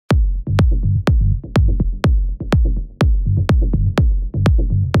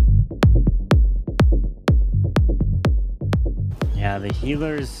The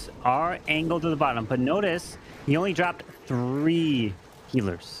healers are angled to the bottom, but notice he only dropped 3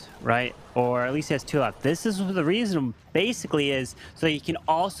 healers, right? Or at least he has 2 left. This is the reason, basically, is so you can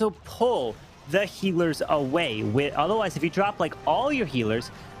also pull the healers away. Otherwise, if you drop like all your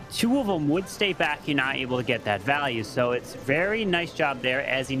healers, 2 of them would stay back. You're not able to get that value. So it's very nice job there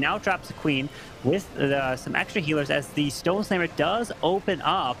as he now drops the queen with some extra healers as the Stone Slammer does open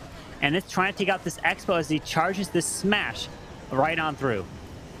up, and it's trying to take out this Expo as he charges this smash right on through.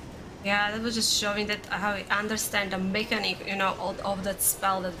 Yeah, that was just showing that how we understand the mechanic, you know, of that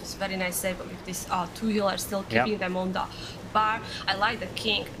spell. That was very nice save with these 2 healers still keeping them on the bar. I like the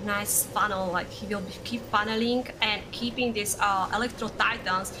king, nice funnel, like he will keep funneling and keeping these Electro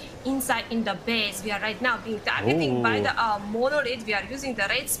Titans inside in the base. We are right now being targeted by the monolith. We are using the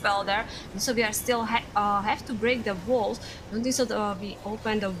raid spell there, so we are still have to break the walls. So we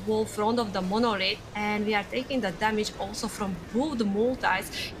open the wall front of the monolith, and we are taking the damage also from both the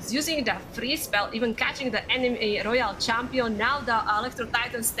multis. He's using the free spell, even catching the enemy royal champion. Now the Electro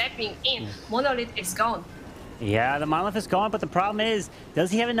Titan stepping in. Monolith is gone. Yeah, the monolith is gone, but the problem is,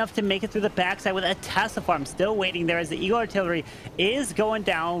 does he have enough to make it through the backside with a Tesla farm? Still waiting there as the Eagle Artillery is going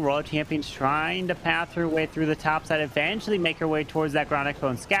down. Royal Champions trying to path her way through the top side, eventually make her way towards that ground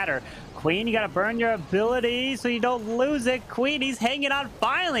expo and scatter. Queen, you gotta burn your ability so you don't lose it. Queen, he's hanging on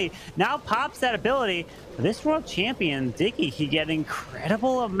finally. Now pops that ability. This World Champion, Dicky, he get an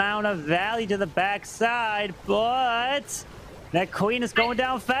incredible amount of value to the backside, but that Queen is going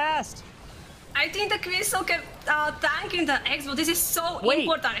down fast. I think the Queen still kept tanking the Expo. This is so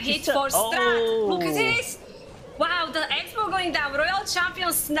important hit for STRUT. Look at this. Wow, the Expo going down. Royal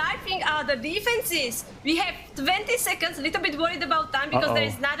Champion sniping the defenses. We have 20 seconds. A little bit worried about time because there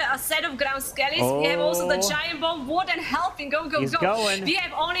is not a set of ground skellies. We have also the giant bomb. More than helping. Go, go, He's go. Going. We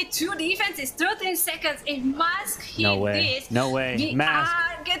have only 2 defenses. 13 seconds. If Mask hit this, no way. We Mask.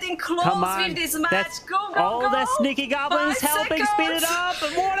 are getting close with this match. Go, go, go. That sneaky goblin is helping speed it up.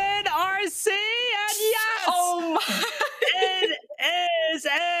 Morning, RC, and yes! Oh my.